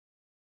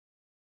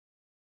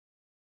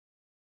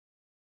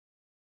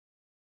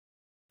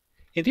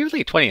In the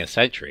early 20th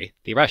century,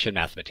 the Russian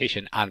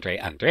mathematician Andrei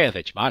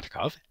Andreevich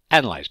Markov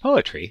analyzed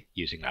poetry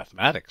using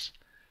mathematics.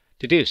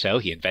 To do so,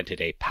 he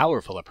invented a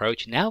powerful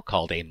approach now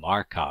called a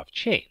Markov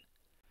chain.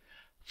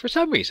 For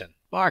some reason,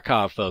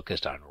 Markov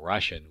focused on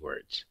Russian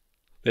words.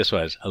 This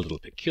was a little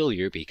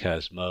peculiar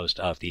because most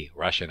of the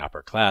Russian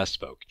upper class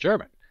spoke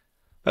German.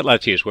 But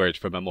let's use words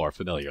from a more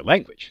familiar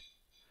language.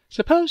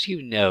 Suppose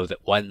you know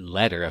that one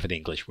letter of an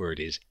English word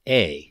is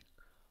A.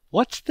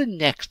 What's the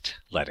next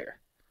letter?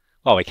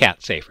 Well, we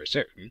can't say for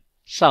certain.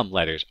 Some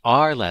letters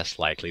are less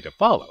likely to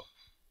follow.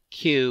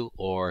 Q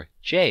or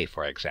J,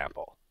 for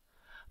example.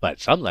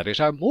 But some letters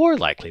are more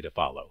likely to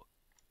follow.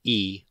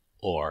 E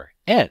or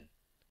N.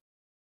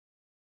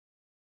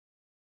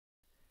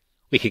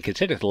 We can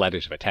consider the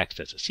letters of a text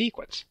as a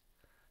sequence.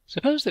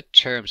 Suppose the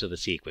terms of the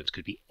sequence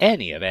could be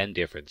any of n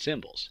different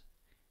symbols.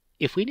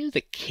 If we knew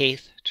the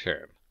kth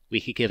term,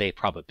 we could give a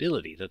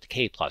probability that the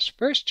k plus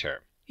first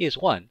term is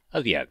one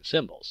of the n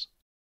symbols.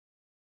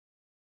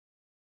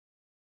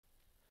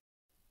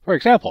 For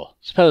example,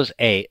 suppose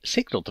a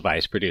signal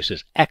device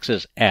produces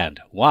x's and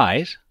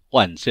y's,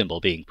 one symbol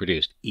being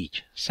produced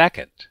each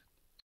second.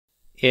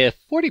 If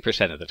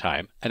 40% of the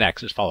time an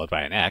x is followed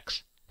by an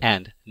x,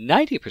 and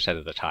 90%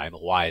 of the time a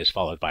y is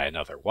followed by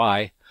another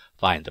y,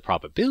 find the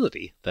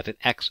probability that an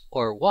x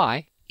or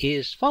y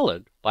is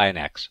followed by an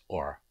x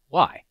or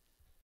y.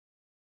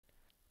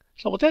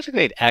 So we'll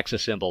designate x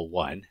as symbol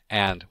 1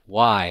 and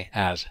y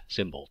as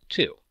symbol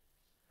 2.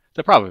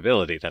 The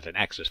probability that an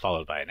x is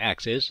followed by an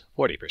x is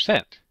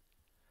 40%.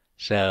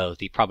 So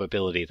the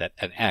probability that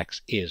an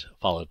x is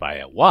followed by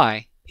a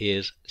y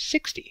is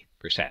 60%.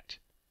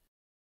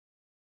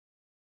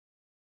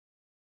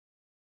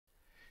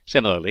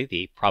 Similarly,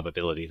 the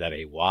probability that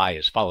a y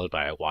is followed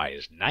by a y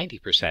is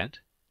 90%,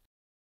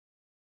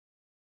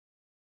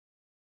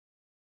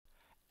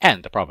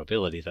 and the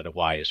probability that a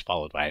y is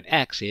followed by an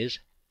x is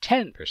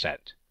 10%.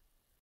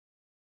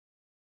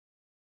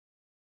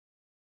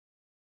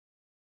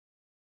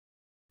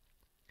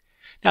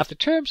 Now, if the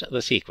terms of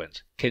the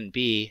sequence can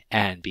be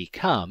and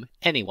become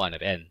any one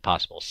of n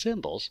possible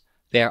symbols,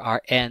 there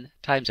are n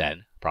times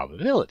n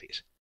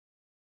probabilities.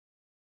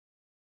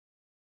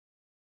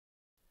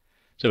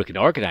 So we can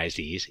organize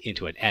these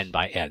into an n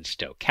by n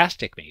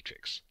stochastic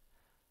matrix.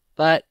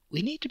 But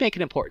we need to make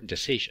an important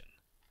decision: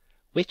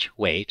 which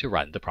way to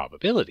run the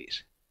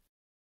probabilities.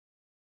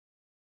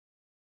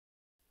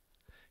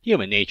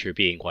 Human nature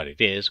being what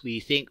it is, we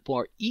think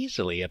more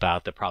easily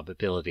about the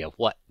probability of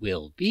what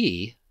will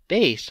be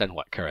based on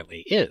what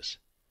currently is.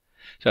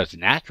 So it's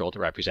natural to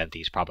represent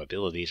these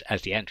probabilities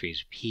as the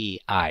entries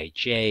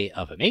Pij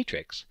of a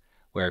matrix,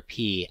 where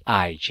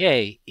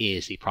Pij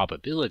is the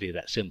probability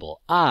that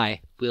symbol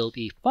I will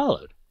be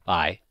followed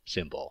by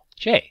symbol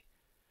j.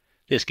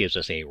 This gives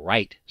us a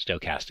right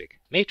stochastic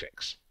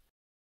matrix.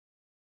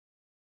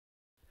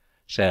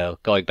 So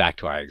going back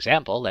to our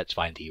example, let's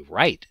find the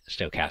right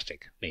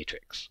stochastic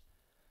matrix.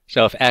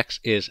 So if x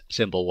is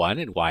symbol 1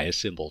 and y is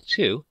symbol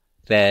 2,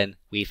 then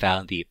we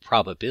found the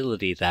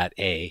probability that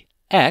a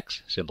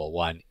x, symbol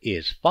 1,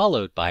 is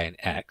followed by an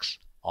x,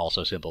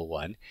 also symbol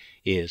 1,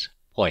 is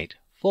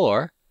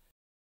 0.4,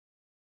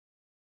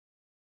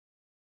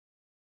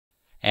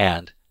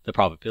 and the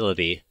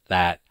probability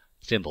that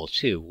symbol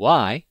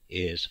 2y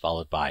is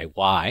followed by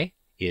y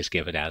is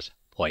given as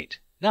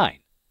 0.9.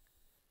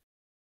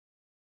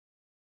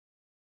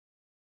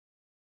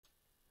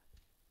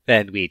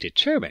 Then we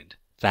determined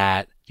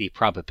that the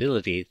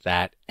probability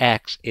that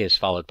x is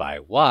followed by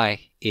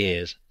y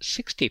is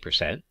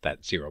 60%,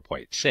 that's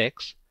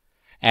 0.6,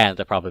 and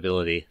the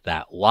probability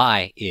that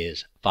y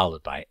is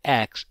followed by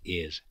x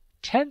is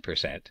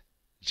 10%,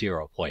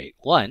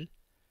 0.1,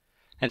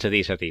 and so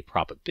these are the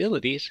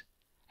probabilities,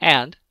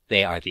 and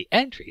they are the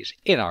entries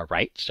in our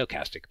right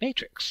stochastic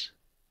matrix.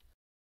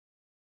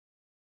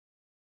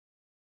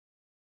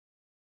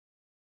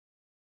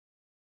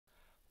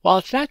 While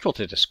it's natural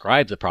to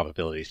describe the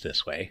probabilities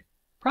this way,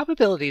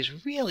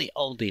 probabilities really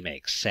only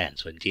make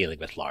sense when dealing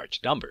with large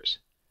numbers.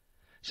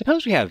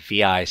 Suppose we have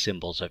VI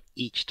symbols of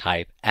each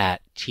type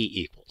at t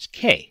equals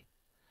k.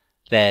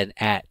 Then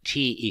at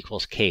t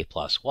equals k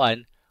plus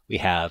 1, we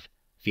have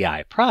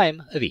VI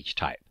prime of each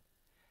type.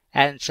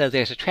 And so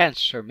there's a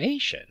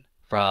transformation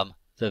from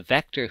the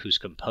vector whose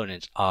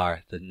components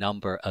are the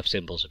number of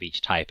symbols of each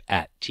type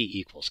at t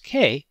equals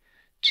k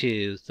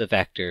to the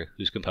vector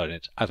whose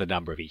components are the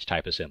number of each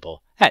type of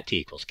symbol at t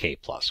equals k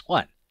plus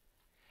 1.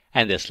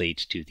 And this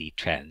leads to the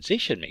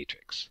transition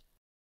matrix.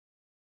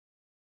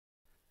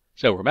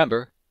 So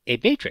remember, a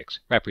matrix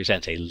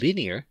represents a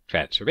linear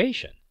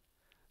transformation.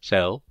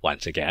 So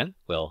once again,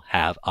 we'll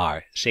have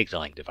our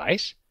signaling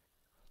device.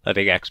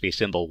 Letting x be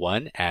symbol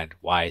 1 and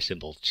y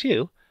symbol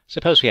 2,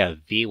 suppose we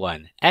have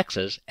v1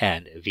 x's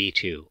and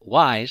v2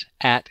 y's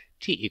at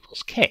t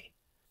equals k.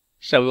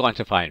 So we want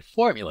to find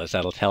formulas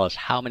that'll tell us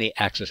how many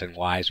x's and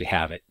y's we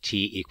have at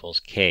t equals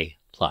k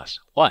plus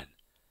 1.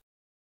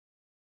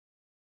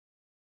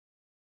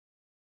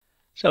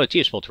 So it's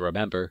useful to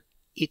remember,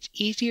 it's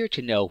easier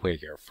to know where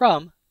you're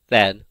from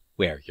than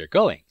where you're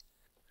going.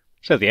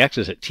 So the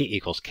x's at t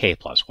equals k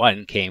plus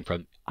 1 came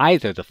from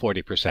either the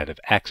 40% of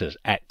x's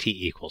at t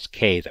equals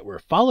k that were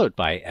followed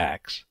by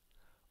x,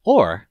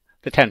 or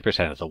the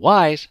 10% of the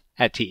y's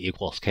at t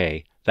equals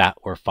k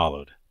that were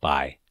followed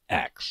by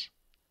x.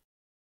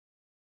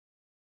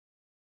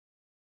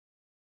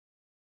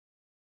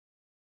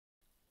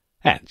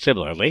 And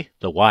similarly,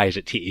 the y's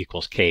at t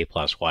equals k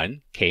plus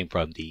 1 came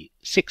from the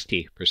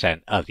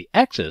 60% of the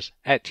x's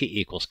at t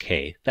equals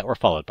k that were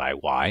followed by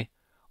y,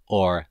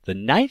 or the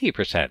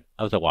 90%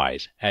 of the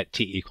y's at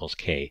t equals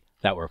k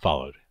that were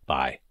followed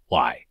by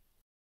y.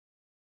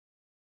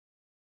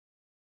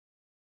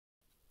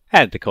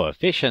 And the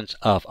coefficients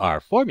of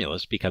our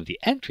formulas become the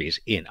entries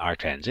in our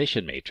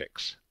transition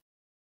matrix.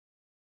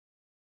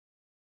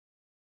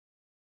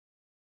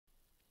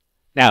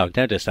 Now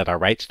notice that our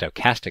right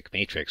stochastic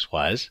matrix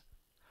was,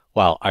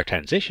 while our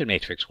transition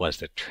matrix was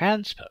the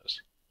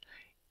transpose.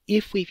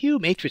 If we view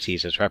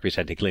matrices as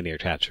representing linear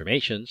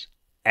transformations,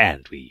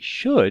 and we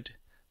should,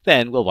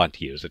 then we'll want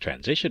to use the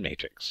transition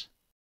matrix.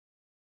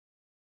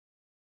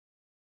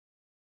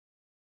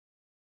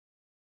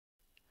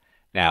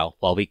 Now,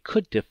 while we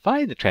could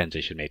define the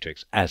transition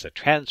matrix as the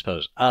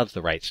transpose of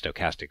the right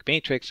stochastic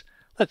matrix,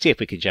 let's see if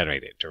we can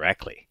generate it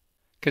directly.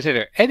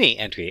 Consider any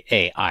entry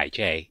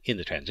aij in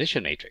the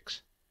transition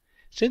matrix.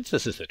 Since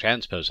this is the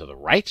transpose of the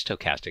right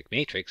stochastic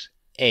matrix,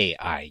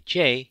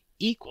 aij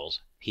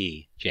equals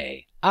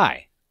pji.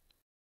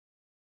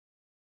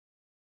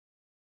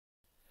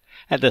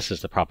 And this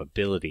is the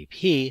probability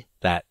p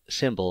that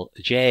symbol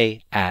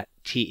j at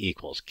t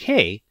equals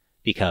k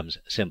becomes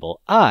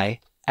symbol I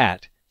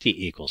at t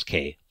equals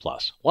k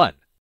plus 1.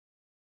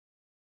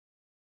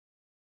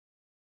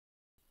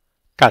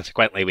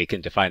 Consequently, we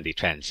can define the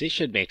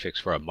transition matrix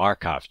for a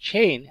Markov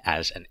chain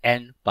as an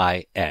n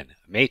by n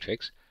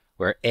matrix,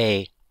 where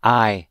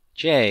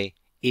aij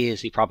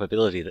is the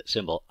probability that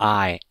symbol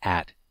I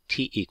at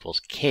t equals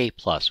k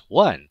plus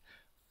 1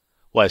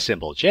 was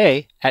symbol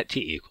j at t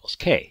equals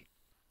k.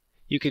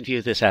 You can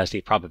view this as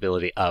the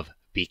probability of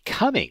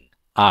becoming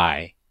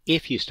I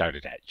if you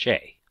started at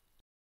j.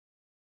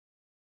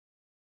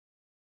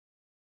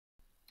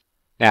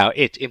 Now,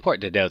 it's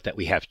important to note that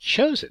we have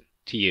chosen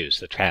to use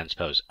the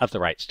transpose of the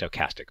right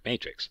stochastic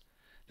matrix.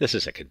 This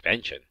is a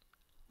convention.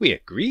 We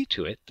agree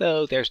to it,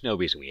 though there's no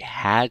reason we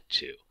had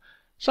to.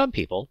 Some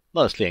people,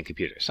 mostly in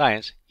computer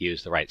science,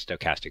 use the right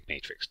stochastic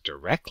matrix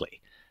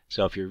directly.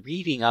 So if you're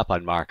reading up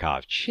on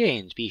Markov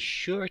chains, be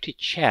sure to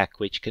check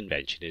which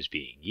convention is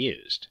being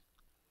used.